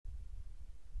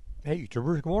Hey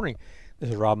YouTubers, good morning.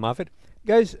 This is Robb Moffett.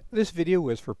 Guys, this video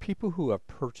is for people who have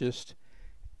purchased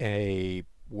a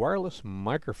wireless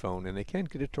microphone and they can't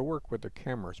get it to work with their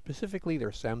camera, specifically their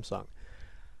Samsung.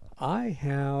 I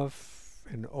have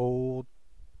an old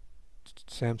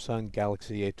Samsung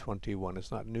Galaxy A21.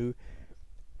 It's not new,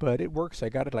 but it works. I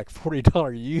got it like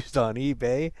 $40 used on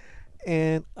eBay,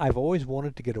 and I've always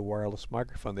wanted to get a wireless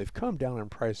microphone. They've come down in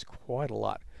price quite a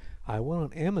lot. I went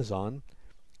on Amazon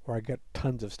where I got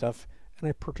tons of stuff, and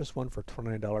I purchased one for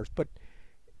 $29. But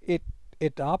it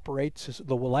it operates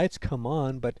the lights come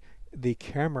on, but the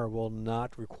camera will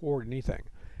not record anything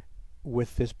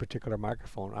with this particular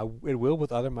microphone. It will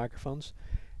with other microphones,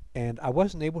 and I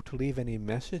wasn't able to leave any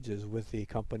messages with the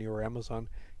company or Amazon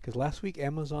because last week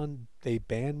Amazon they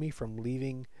banned me from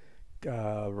leaving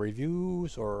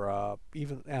reviews or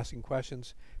even asking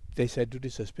questions. They said due to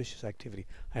suspicious activity.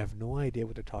 I have no idea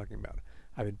what they're talking about.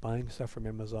 I've been buying stuff from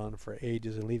Amazon for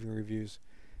ages and leaving reviews,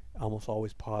 almost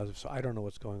always positive, so I don't know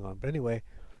what's going on. But anyway,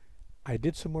 I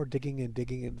did some more digging,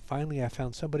 and finally I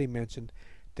found somebody mentioned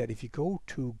that if you go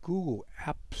to Google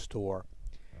App Store,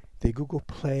 the Google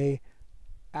Play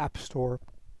App Store,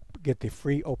 get the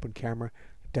free open camera,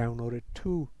 download it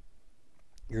to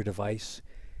your device,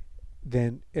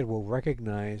 then it will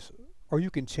recognize, or you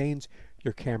can change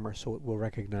your camera so it will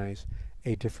recognize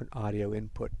a different audio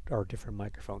input or a different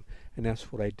microphone. And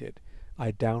that's what I did.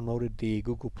 I downloaded the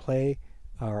Google Play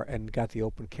and got the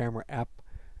Open Camera app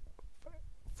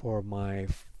for my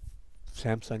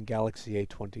Samsung Galaxy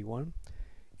A21,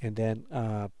 and then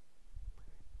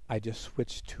I just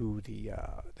switched to the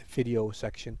video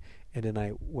section, and then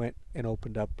I went and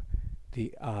opened up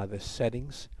the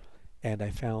settings, and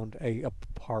I found a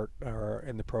part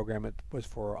in the program it was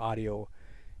for audio,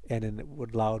 and then it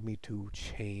would allow me to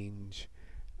change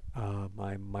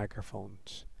my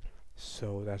microphones.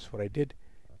 So that's what I did,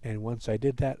 and once I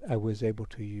did that, I was able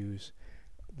to use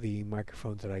the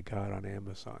microphones that I got on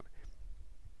Amazon.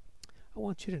 I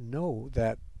want you to know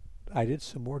that I did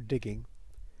some more digging,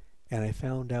 and I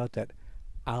found out that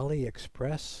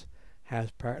Aliexpress has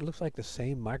it looks like the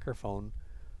same microphone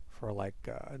for like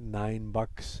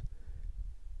 $9,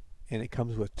 and it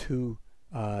comes with two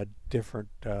different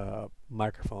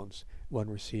microphones, one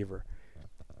receiver.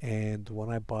 And the one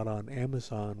I bought on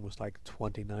Amazon was like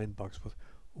 $29 with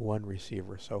one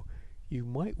receiver. So you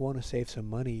might want to save some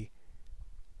money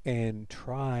and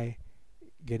try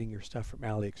getting your stuff from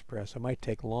AliExpress. It might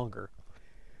take longer,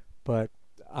 but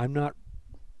I'm not.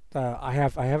 I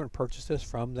haven't purchased this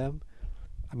from them.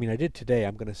 I mean, I did today.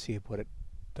 I'm going to see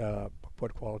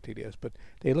what quality it is, but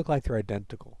they look like they're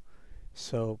identical.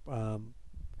 So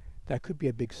that could be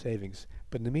a big savings.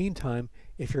 But in the meantime,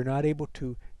 if you're not able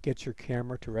to get your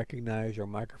camera to recognize your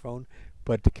microphone,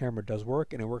 but the camera does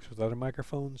work and it works with other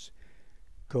microphones,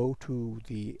 go to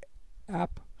the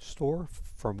App Store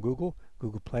from Google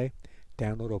Play,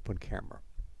 download Open Camera.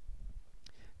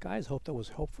 Guys, hope that was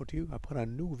helpful to you. I put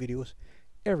on new videos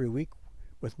every week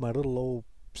with my little old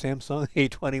Samsung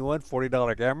A21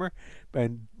 $40 camera.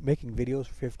 Been making videos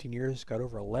for 15 years, got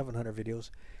over 1,100 videos,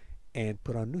 and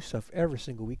put on new stuff every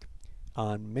single week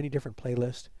on many different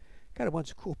playlists. Got a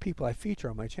bunch of cool people I feature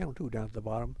on my channel too, down at the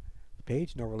bottom of the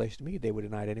page. No relation to me, they would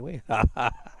deny it anyway.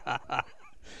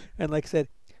 And like I said,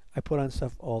 I put on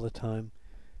stuff all the time,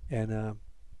 and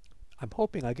I'm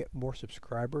hoping I get more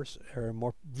subscribers or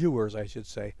more viewers, I should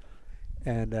say,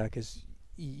 and because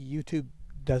YouTube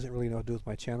doesn't really know what to do with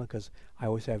my channel because I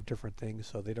always have different things,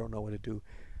 so they don't know what to do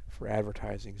for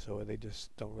advertising, so they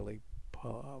just don't really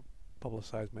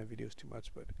publicize my videos too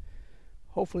much. But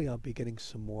hopefully I'll be getting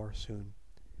some more soon.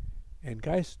 And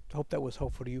guys, hope that was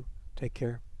helpful to you. Take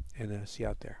care, and see you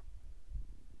out there.